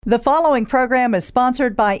The following program is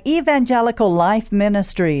sponsored by Evangelical Life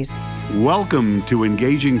Ministries. Welcome to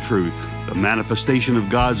Engaging Truth, the manifestation of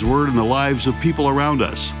God's Word in the lives of people around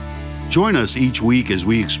us. Join us each week as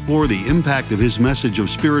we explore the impact of His message of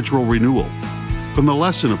spiritual renewal. From the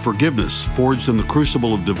lesson of forgiveness forged in the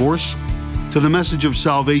crucible of divorce, to the message of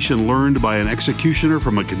salvation learned by an executioner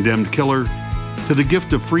from a condemned killer, to the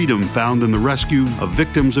gift of freedom found in the rescue of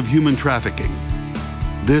victims of human trafficking.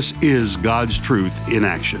 This is God's Truth in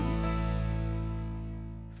action.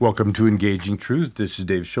 Welcome to Engaging Truth. This is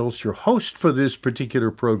Dave Schultz, your host for this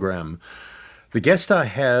particular program. The guest I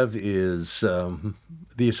have is the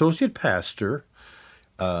associate pastor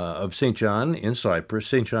of St. John in Cyprus,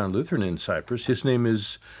 St. John Lutheran in Cyprus. His name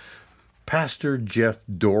is Pastor Jeff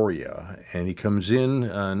Doria, and he comes in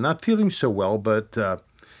not feeling so well, but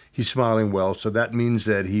he's smiling well, so that means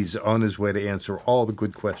that he's on his way to answer all the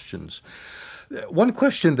good questions. One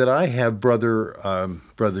question that I have, Brother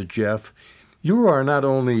Jeff, you are not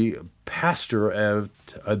only pastor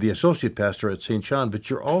at the associate pastor at St. John, but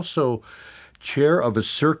you're also chair of a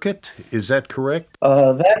circuit. Is that correct?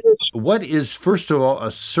 That is. What is, first of all, a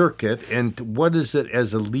circuit, and what does it,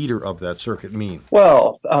 as a leader of that circuit, mean?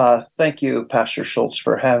 Well, thank you, Pastor Schultz,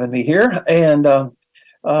 for having me here. And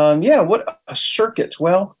what a circuit?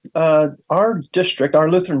 Well, our district,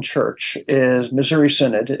 our Lutheran Church, is Missouri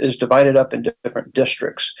Synod, is divided up into different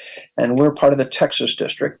districts, and we're part of the Texas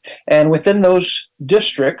district. And within those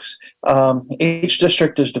districts, each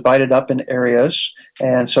district is divided up in areas,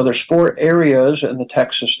 and so there's 4 areas in the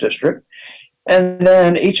Texas district, and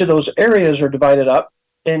then each of those areas are divided up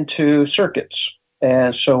into circuits.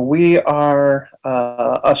 And so we are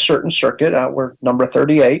a certain circuit. We're number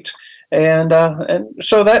 38. And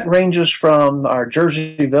so that ranges from our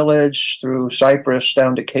Jersey Village through Cyprus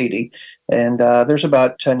down to Katy. And there's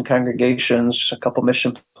about 10 congregations, a couple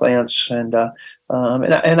mission plants. And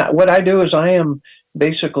what I do is I am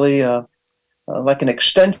basically like an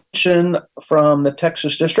extension from the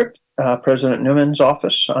Texas district, President Newman's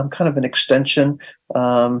office. I'm kind of an extension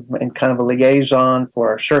and kind of a liaison for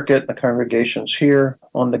our circuit, the congregations here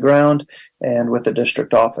on the ground, and with the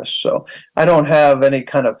district office. So I don't have any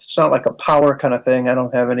kind of, it's not like a power kind of thing. I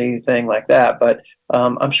don't have anything like that, but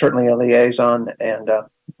I'm certainly a liaison and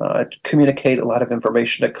communicate a lot of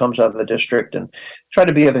information that comes out of the district and try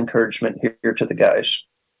to be of encouragement here to the guys.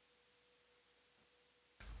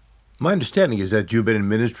 My understanding is that you've been in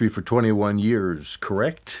ministry for 21 years,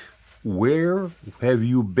 correct? Where have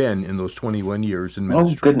you been in those 21 years in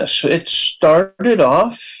ministry? Oh, goodness. It started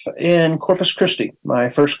off in Corpus Christi. My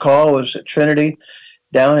first call was at Trinity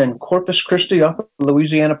down in Corpus Christi off of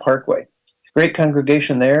Louisiana Parkway. Great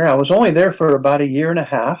congregation there. I was only there for about a year and a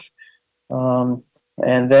half, and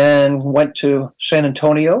then went to San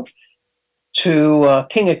Antonio to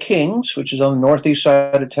King of Kings, which is on the northeast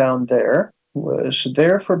side of town there. Was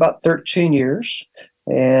there for about 13 years.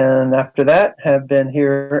 And after that, have been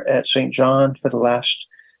here at St. John for the last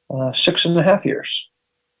 6.5 years.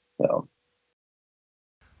 So,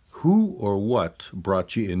 who or what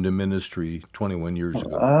brought you into ministry 21 years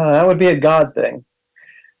ago? That would be a God thing.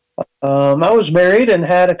 I was married and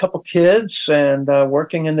had a couple kids and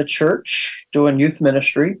working in the church, doing youth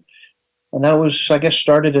ministry. And that was, I guess,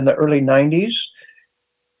 started in the early 90s.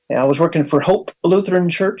 I was working for Hope Lutheran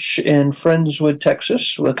Church in Friendswood,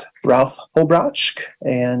 Texas, with Ralph Hobrochk,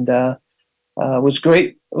 and it was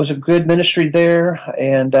great. It was a good ministry there,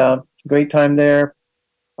 and great time there.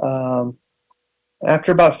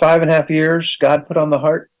 After about 5.5 years, God put on my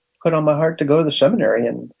heart to go to the seminary,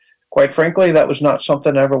 and quite frankly, that was not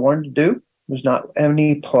something I ever wanted to do. It was not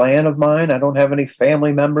any plan of mine. I don't have any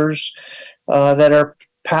family members that are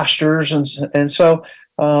pastors, and so.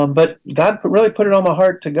 But God really put it on my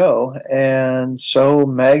heart to go. And so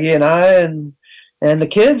Maggie and I and the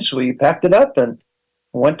kids, we packed it up and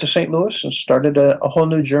went to St. Louis and started a whole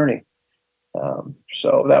new journey.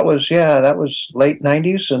 So that was late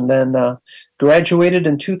 90s, and then graduated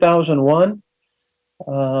in 2001,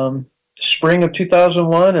 spring of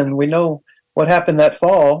 2001. And we know what happened that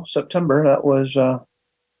fall, September. That was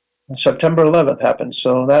September 11th happened.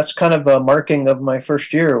 So that's kind of a marking of my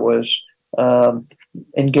first year, was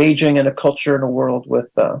engaging in a culture and a world with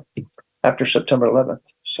after September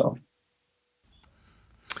 11th. So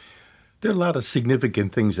there are a lot of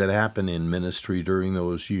significant things that happen in ministry during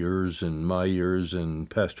those years, and my years and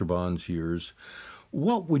Pastor Bond's years.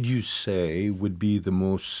 What would you say would be the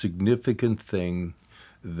most significant thing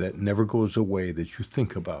that never goes away that you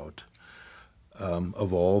think about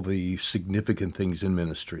of all the significant things in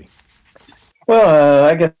ministry? Well,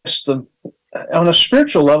 I guess on a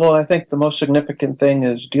spiritual level, I think the most significant thing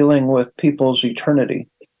is dealing with people's eternity.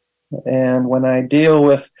 And when I deal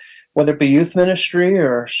with whether it be youth ministry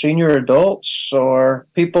or senior adults or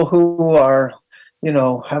people who are,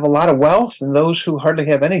 have a lot of wealth and those who hardly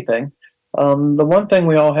have anything, the one thing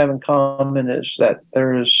we all have in common is that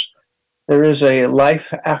there is a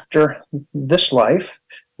life after this life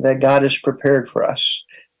that God has prepared for us.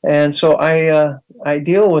 And so I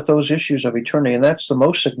deal with those issues of eternity, and that's the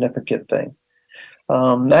most significant thing.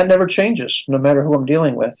 That never changes, no matter who I'm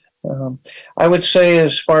dealing with. I would say,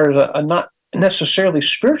 as far as a not necessarily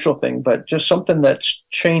spiritual thing, but just something that's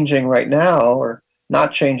changing right now or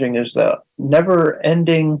not changing, is the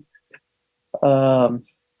never-ending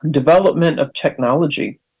development of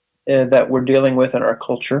technology that we're dealing with in our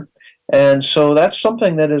culture. And so that's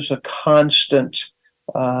something that is a constant.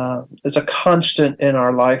 It's a constant in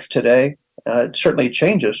our life today. It certainly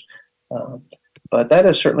changes, but that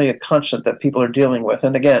is certainly a constant that people are dealing with.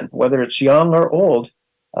 And again, whether it's young or old,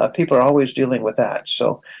 people are always dealing with that.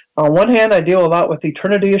 So on one hand, I deal a lot with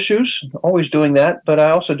eternity issues, always doing that, but I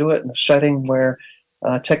also do it in a setting where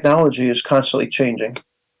technology is constantly changing.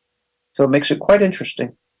 So it makes it quite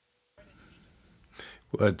interesting.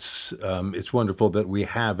 Well, it's wonderful that we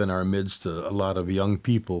have in our midst a lot of young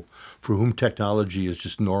people for whom technology is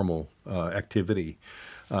just normal activity.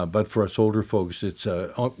 But for us older folks, it's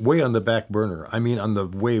way on the back burner. I mean, on the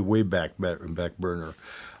way back burner.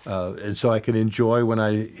 And so I can enjoy when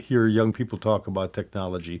I hear young people talk about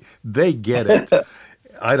technology. They get it.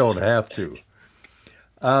 I don't have to.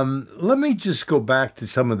 Let me just go back to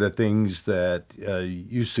some of the things that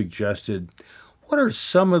you suggested. What are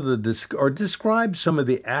some of describe some of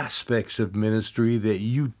the aspects of ministry that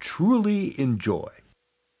you truly enjoy?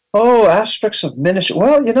 Oh, aspects of ministry.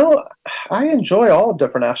 Well, I enjoy all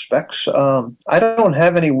different aspects. I don't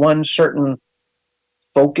have any one certain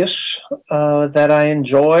focus that I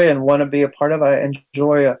enjoy and want to be a part of. I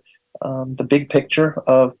enjoy the big picture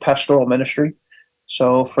of pastoral ministry.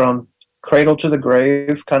 So from cradle to the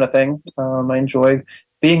grave kind of thing. I enjoy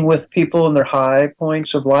being with people in their high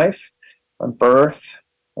points of life, birth,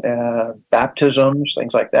 baptisms,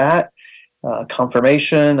 things like that.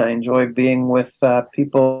 Confirmation. I enjoy being with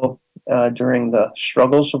people during the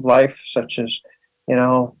struggles of life, such as,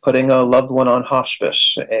 putting a loved one on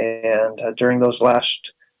hospice, and during those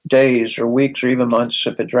last days or weeks or even months,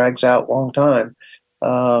 if it drags out a long time,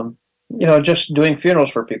 just doing funerals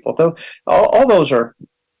for people. Though all those are,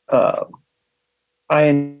 I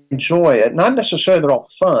enjoy it. Not necessarily they're all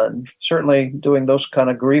fun. Certainly doing those kind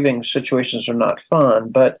of grieving situations are not fun,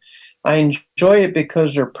 but I enjoy it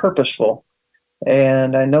because they're purposeful.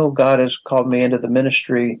 And I know God has called me into the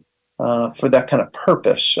ministry for that kind of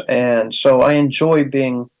purpose. And so I enjoy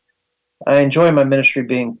my ministry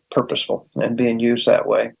being purposeful and being used that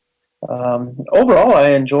way. Overall,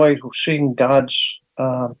 I enjoy seeing God's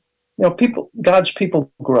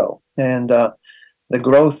people grow, and the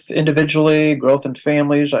growth individually, growth in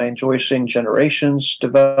families. I enjoy seeing generations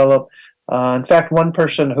develop. In fact, one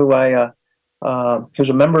person who's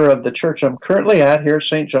a member of the church I'm currently at here at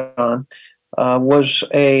St. John, was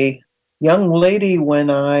a young lady when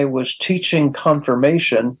I was teaching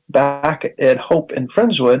confirmation back at Hope in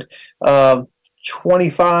Friendswood,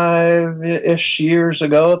 25-ish years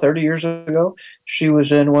ago, 30 years ago. She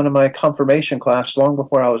was in one of my confirmation classes long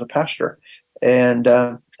before I was a pastor. And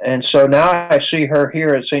so now I see her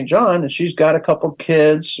here at St. John, and she's got a couple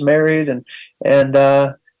kids, married, and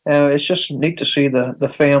it's just neat to see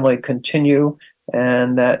the family continue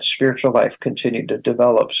and that spiritual life continue to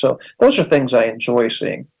develop. So those are things I enjoy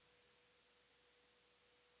seeing.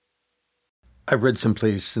 I read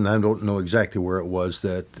someplace, and I don't know exactly where it was,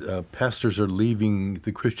 that pastors are leaving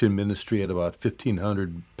the Christian ministry at about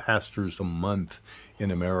 1,500 pastors a month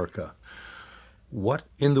in America. What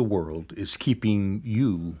in the world is keeping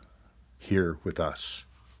you here with us?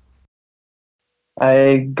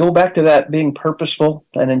 I go back to that being purposeful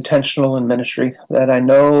and intentional in ministry, that I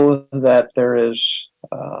know that there is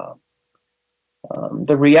the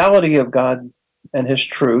reality of God and His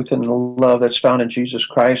truth and the love that's found in Jesus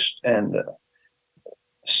Christ, and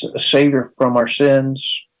a Savior from our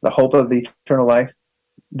sins, the hope of the eternal life.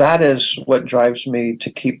 That is what drives me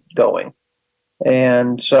to keep going.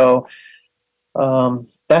 And so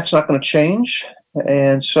that's not going to change.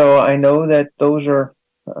 And so I know that those are,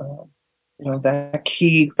 that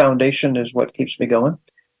key foundation is what keeps me going.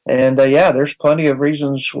 And there's plenty of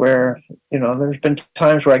reasons where, there's been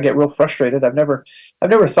times where I get real frustrated. I've never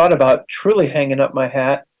thought about truly hanging up my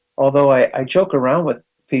hat, although I joke around with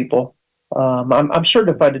people. I'm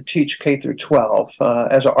certified to teach K through 12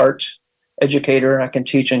 as an arts educator. I can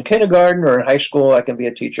teach in kindergarten or in high school. I can be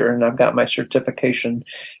a teacher, and I've got my certification.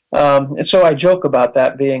 And so I joke about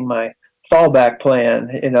that being my fallback plan,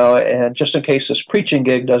 and just in case this preaching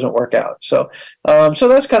gig doesn't work out. So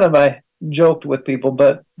that's kind of my joke with people,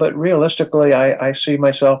 but realistically, I see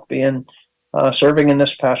myself being serving in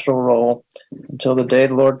this pastoral role until the day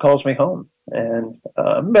the Lord calls me home. And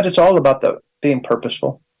but it's all about being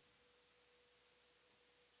purposeful.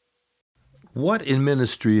 What in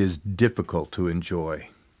ministry is difficult to enjoy?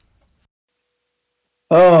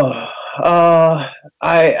 I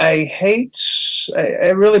hate.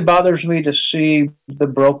 It really bothers me to see the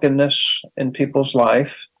brokenness in people's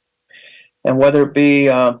life, and whether it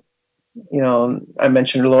be, I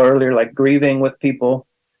mentioned a little earlier, like grieving with people.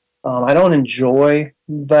 I don't enjoy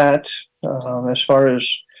that as far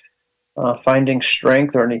as finding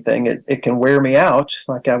strength or anything. It can wear me out,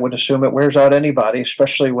 like I would assume it wears out anybody,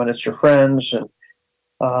 especially when it's your friends. And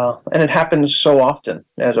it happens so often.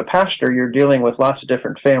 As a pastor, you're dealing with lots of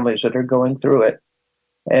different families that are going through it.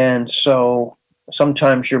 And so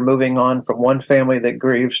sometimes you're moving on from one family that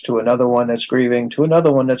grieves to another one that's grieving, to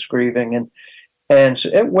another one that's grieving. And so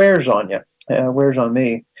it wears on you. It wears on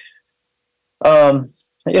me. So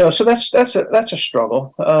that's a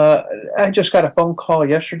struggle. I just got a phone call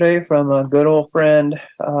yesterday from a good old friend.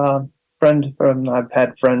 I've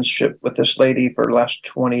had friendship with this lady for the last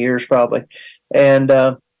 20 years probably, and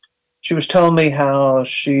she was telling me how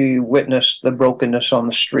she witnessed the brokenness on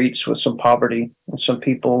the streets with some poverty and some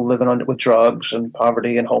people living with drugs and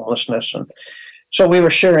poverty and homelessness. And so we were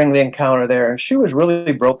sharing the encounter there, and she was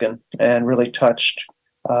really broken and really touched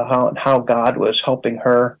how God was helping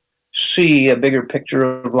her see a bigger picture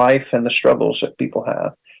of life and the struggles that people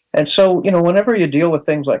have. And so, whenever you deal with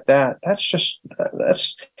things like that,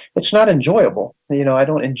 it's not enjoyable. I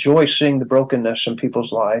don't enjoy seeing the brokenness in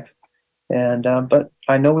people's life. And but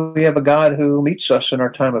I know we have a God who meets us in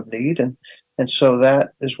our time of need, and so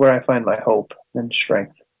that is where I find my hope and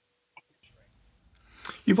strength.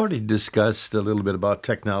 You've already discussed a little bit about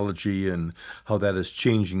technology and how that is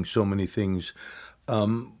changing so many things.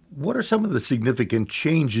 What are some of the significant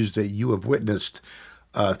changes that you have witnessed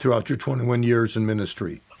throughout your 21 years in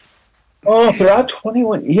ministry? Oh, throughout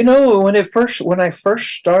 21, when I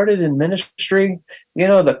first started in ministry,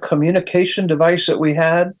 the communication device that we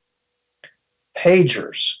had,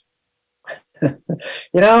 pagers.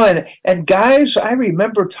 And guys, I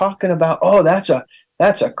remember talking about, that's a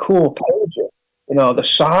cool pager. The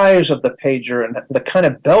size of the pager and the kind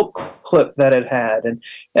of belt clip that it had. And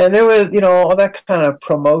there was, all that kind of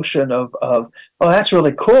promotion of, that's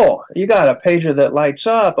really cool. You got a pager that lights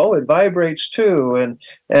up. Oh, it vibrates too.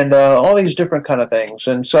 And all these different kind of things.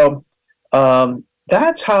 And so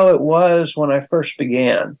that's how it was when I first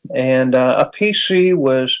began. And a PC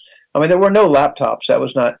there were no laptops. That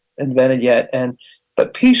was not invented yet.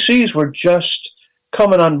 But PCs were just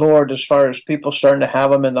coming on board as far as people starting to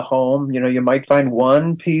have them in the home. You might find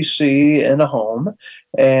one PC in a home.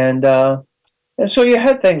 And so you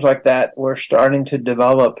had things like that were starting to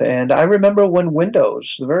develop. And I remember when the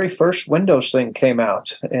very first Windows thing came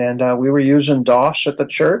out, and we were using DOS at the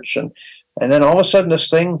church. And then all of a sudden this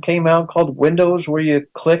thing came out called Windows, where you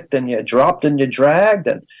clicked and you dropped and you dragged.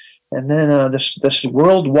 And then this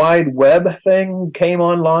World Wide Web thing came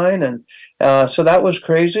online, and so that was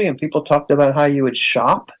crazy. And people talked about how you would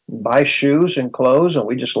shop and buy shoes and clothes, and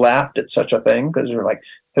we just laughed at such a thing because we're like,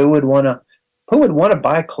 who would want to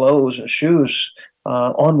buy clothes and shoes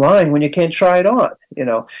online when you can't try it on,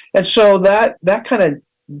 And so that kind of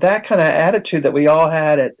attitude that we all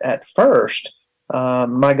had at first,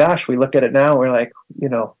 my gosh, we look at it now, we're like,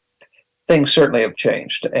 things certainly have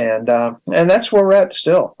changed, and that's where we're at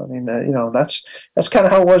still. That's kind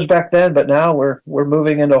of how it was back then, but now we're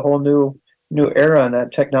moving into a whole new era, and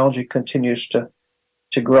that technology continues to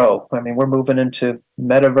grow. We're moving into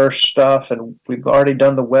metaverse stuff, and we've already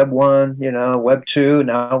done the Web 1, Web 2.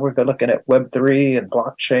 Now we're looking at Web 3 and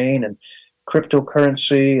blockchain and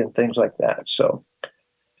cryptocurrency and things like that. So,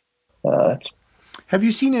 have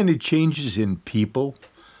you seen any changes in people?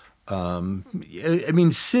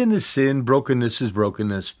 Sin is sin, brokenness is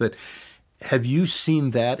brokenness, but have you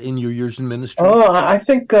seen that in your years in ministry? Oh, I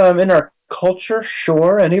think in our culture,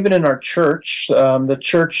 sure, and even in our church, the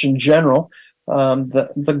church in general,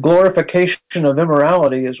 the glorification of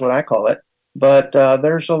immorality is what I call it. But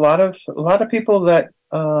there's a lot of people that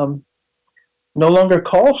no longer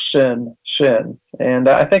call sin, and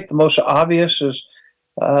I think the most obvious is,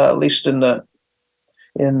 at least in the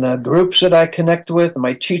groups that I connect with,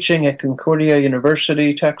 my teaching at Concordia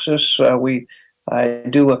University, Texas, I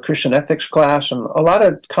do a Christian ethics class, and a lot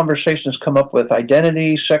of conversations come up with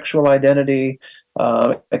identity, sexual identity,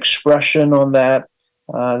 expression on that.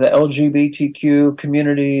 the LGBTQ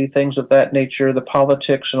community, things of that nature, the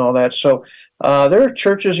politics and all that. So there are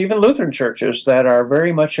churches, even Lutheran churches, that are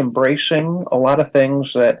very much embracing a lot of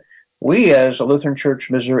things that we as a Lutheran Church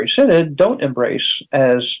Missouri Synod don't embrace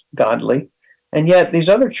as godly. And yet these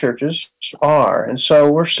other churches are. And so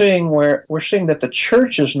we're seeing that the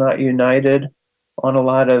church is not united on a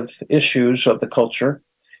lot of issues of the culture.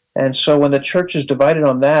 And so when the church is divided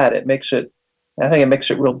on that, I think it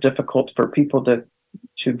makes it real difficult for people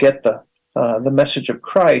to get the message of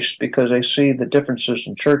Christ, because they see the differences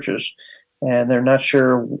in churches and they're not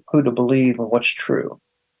sure who to believe and what's true.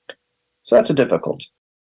 So that's a difficulty.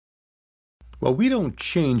 Well, we don't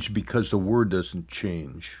change because the Word doesn't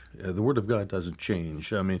change. The Word of God doesn't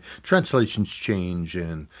change. I mean, translations change,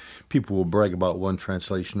 and people will brag about one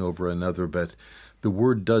translation over another, but the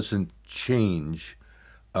Word doesn't change.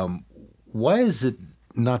 Why is it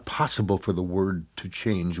not possible for the Word to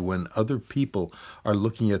change when other people are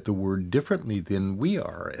looking at the Word differently than we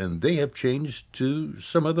are, and they have changed to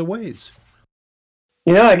some other ways?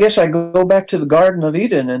 I guess I go back to the Garden of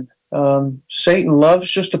Eden, and Satan loves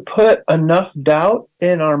just to put enough doubt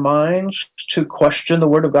in our minds to question the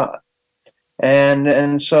Word of God.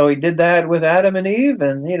 And so he did that with Adam and Eve.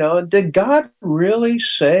 And, did God really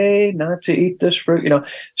say not to eat this fruit?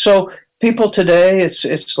 So people today,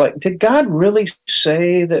 it's like, did God really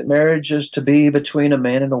say that marriage is to be between a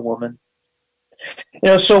man and a woman?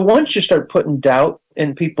 So once you start putting doubt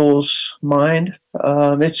in people's mind,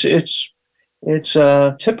 it's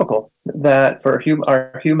typical that for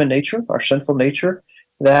our human nature, our sinful nature,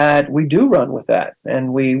 that we do run with that,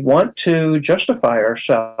 and we want to justify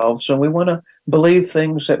ourselves, and we want to believe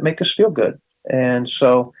things that make us feel good. And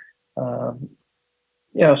so,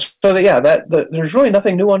 there's really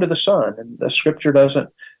nothing new under the sun, and the Scripture doesn't.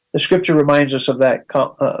 The Scripture reminds us of that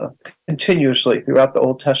continuously throughout the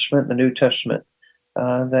Old Testament and the New Testament,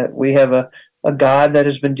 that we have a God that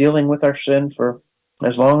has been dealing with our sin for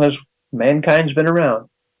as long as mankind's been around,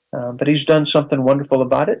 but he's done something wonderful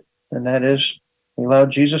about it, and that is he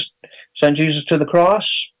sent Jesus to the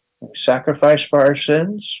cross, he sacrificed for our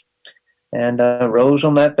sins, and rose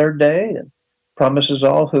on that third day, and promises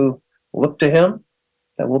all who look to him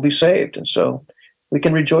that will be saved. And so we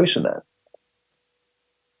can rejoice in that.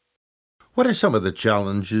 What are some of the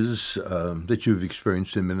challenges that you've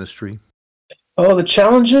experienced in ministry? Oh, the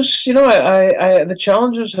challenges, the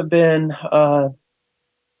challenges have been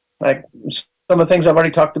like some of the things I've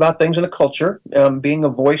already talked about, things in the culture, being a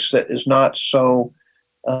voice that is not so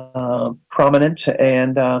prominent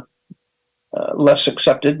and less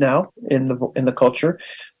accepted now in the culture.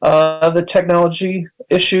 The technology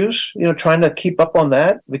issues, trying to keep up on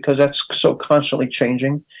that because that's so constantly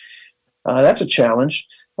changing. That's a challenge.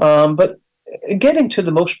 But getting to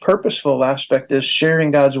the most purposeful aspect is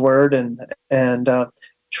sharing God's word and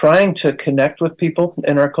trying to connect with people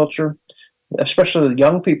in our culture, especially the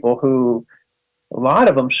young people who, a lot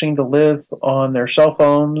of them seem to live on their cell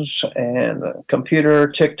phones and the computer,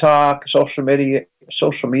 TikTok, social media,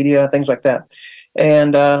 things like that.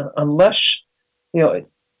 And unless,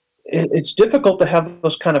 it's difficult to have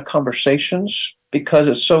those kind of conversations because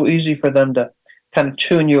it's so easy for them to kind of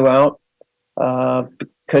tune you out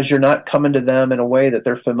because you're not coming to them in a way that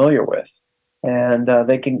they're familiar with. And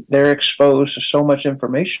they're exposed to so much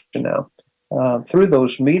information now through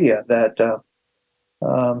those media that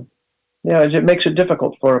it makes it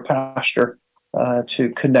difficult for a pastor to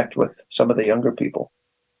connect with some of the younger people.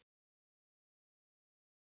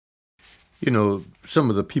 Some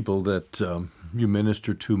of the people that you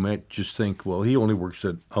minister to might just think, well, he only works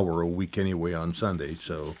an hour a week anyway on Sunday,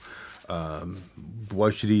 so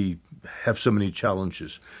why should he have so many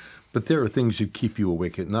challenges? But there are things that keep you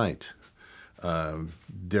awake at night.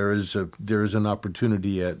 There is an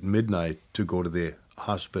opportunity at midnight to go to the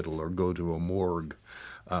hospital or go to a morgue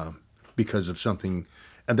because of something,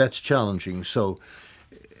 and that's challenging. So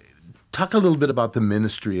talk a little bit about the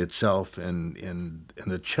ministry itself and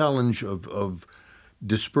the challenge of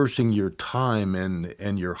dispersing your time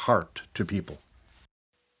and your heart to people.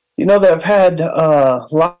 That I've had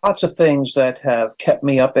lots of things that have kept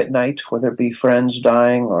me up at night, whether it be friends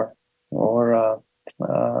dying or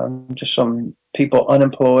just some people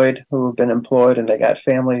unemployed who have been employed and they got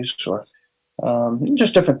families, or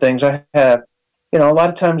just different things. I have, a lot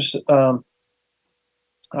of times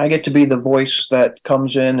I get to be the voice that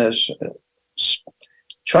comes in as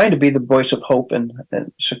trying to be the voice of hope and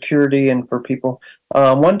security and for people.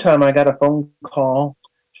 One time I got a phone call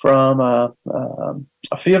from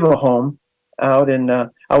a funeral home out in,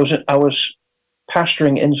 I was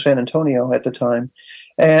pastoring in San Antonio at the time,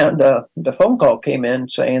 and the phone call came in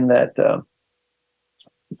saying that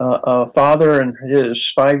a father and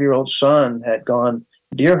his 5-year-old son had gone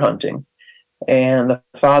deer hunting, and the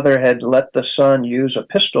father had let the son use a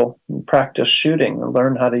pistol and practice shooting and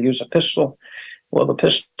learn how to use a pistol. Well, the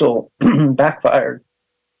pistol backfired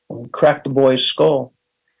and cracked the boy's skull.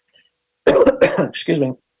 Excuse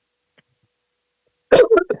me.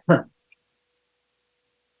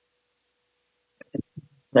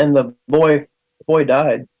 And the boy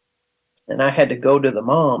died, and I had to go to the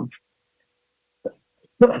mom.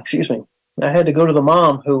 Excuse me. I had to go to the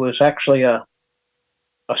mom, who was actually a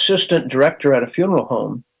assistant director at a funeral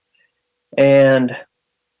home, and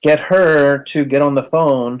get her to get on the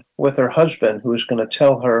phone with her husband, who was going to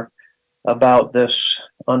tell her about this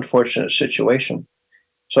unfortunate situation.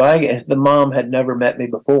 So the mom had never met me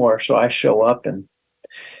before, so I show up, and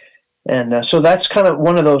so that's kind of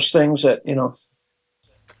one of those things that,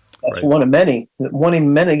 that's Right. one of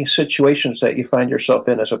many situations that you find yourself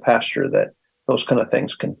in as a pastor, that those kind of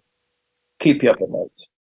things can keep you up at night.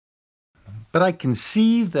 But I can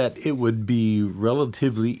see that it would be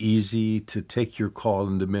relatively easy to take your call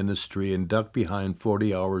into ministry and duck behind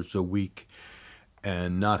 40 hours a week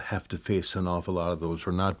and not have to face an awful lot of those,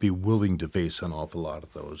 or not be willing to face an awful lot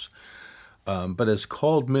of those. But as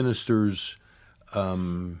called ministers,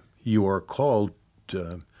 you are called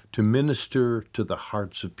to minister to the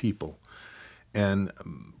hearts of people. And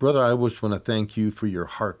brother, I just want to thank you for your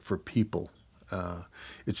heart for people.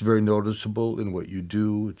 It's very noticeable in what you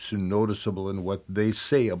do. It's noticeable in what they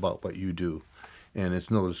say about what you do. And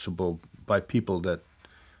it's noticeable by people that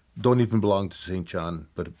don't even belong to St. John,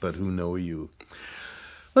 but who know you.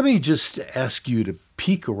 Let me just ask you to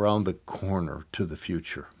peek around the corner to the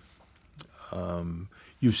future.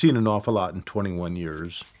 You've seen an awful lot in 21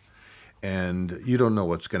 years, and you don't know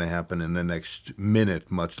what's going to happen in the next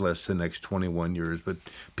minute, much less the next 21 years. But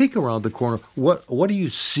peek around the corner. What do you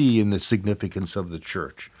see in the significance of the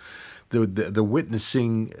church, the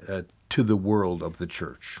witnessing to the world of the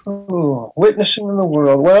church? Oh, witnessing in the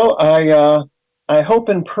world. Well, I hope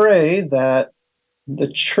and pray that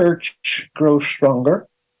the church grows stronger.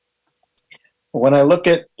 When I look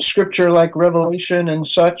at scripture like Revelation and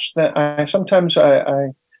such, that I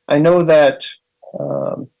know that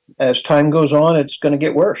as time goes on, it's going to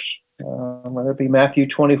get worse. Whether it be Matthew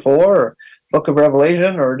 24 or Book of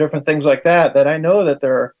Revelation or different things like that, that I know that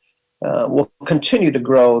there will continue to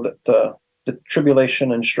grow the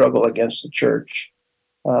tribulation and struggle against the church.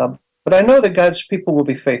 But I know that God's people will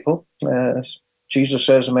be faithful. As Jesus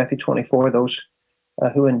says in Matthew 24, those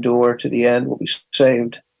who endure to the end will be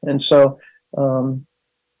saved. And so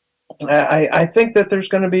I think that there's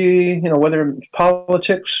going to be, whether in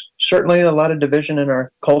politics, certainly a lot of division in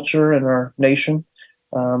our culture and our nation,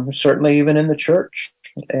 certainly even in the church.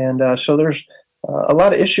 And so there's a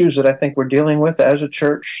lot of issues that I think we're dealing with as a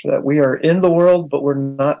church, that we are in the world, but we're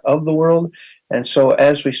not of the world. And so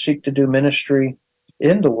as we seek to do ministry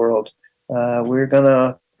in the world, we're going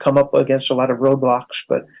to come up against a lot of roadblocks.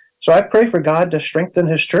 So I pray for God to strengthen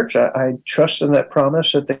his church. I trust in that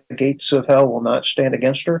promise that the gates of hell will not stand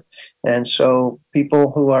against her. And so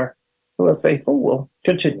people who are faithful will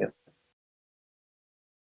continue.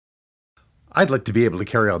 I'd like to be able to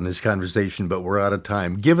carry on this conversation, but we're out of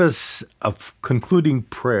time. Give us a concluding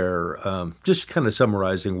prayer, just kind of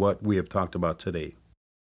summarizing what we have talked about today.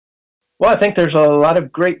 Well, I think there's a lot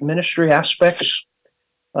of great ministry aspects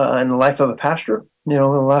in the life of a pastor. In the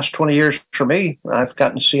last 20 years for me, I've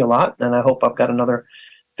gotten to see a lot, and I hope I've got another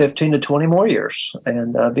 15 to 20 more years,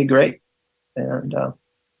 and be great. And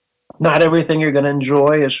not everything you're going to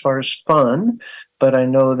enjoy as far as fun, but I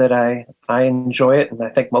know that I enjoy it, and I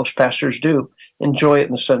think most pastors do enjoy it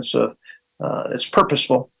in the sense of it's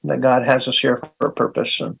purposeful, that God has us here for a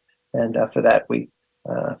purpose, and for that we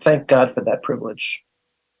thank God for that privilege.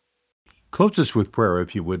 Close us with prayer,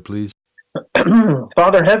 if you would, please.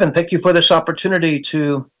 Father in heaven, thank you for this opportunity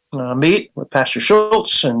to meet with Pastor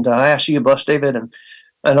Schultz, and I ask you to bless David and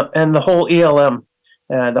the whole ELM,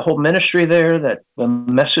 the whole ministry there, that the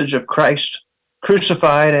message of Christ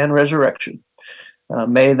crucified and resurrection,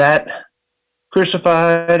 may that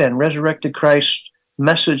crucified and resurrected Christ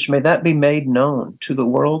message, may that be made known to the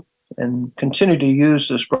world, and continue to use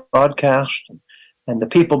this broadcast and the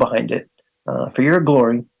people behind it for your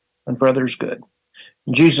glory and for others' good.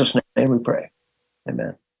 In Jesus' name we pray.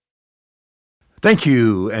 Amen. Thank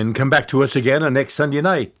you, and come back to us again on next Sunday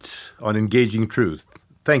night on Engaging Truth.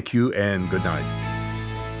 Thank you, and good night.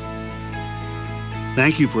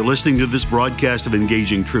 Thank you for listening to this broadcast of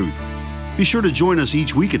Engaging Truth. Be sure to join us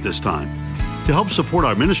each week at this time. To help support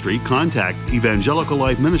our ministry, contact Evangelical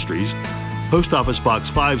Life Ministries, Post Office Box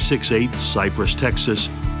 568, Cypress, Texas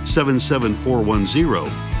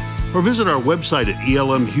 77410, or visit our website at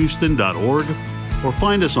elmhouston.org or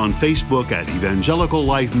find us on Facebook at Evangelical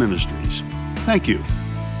Life Ministries. Thank you.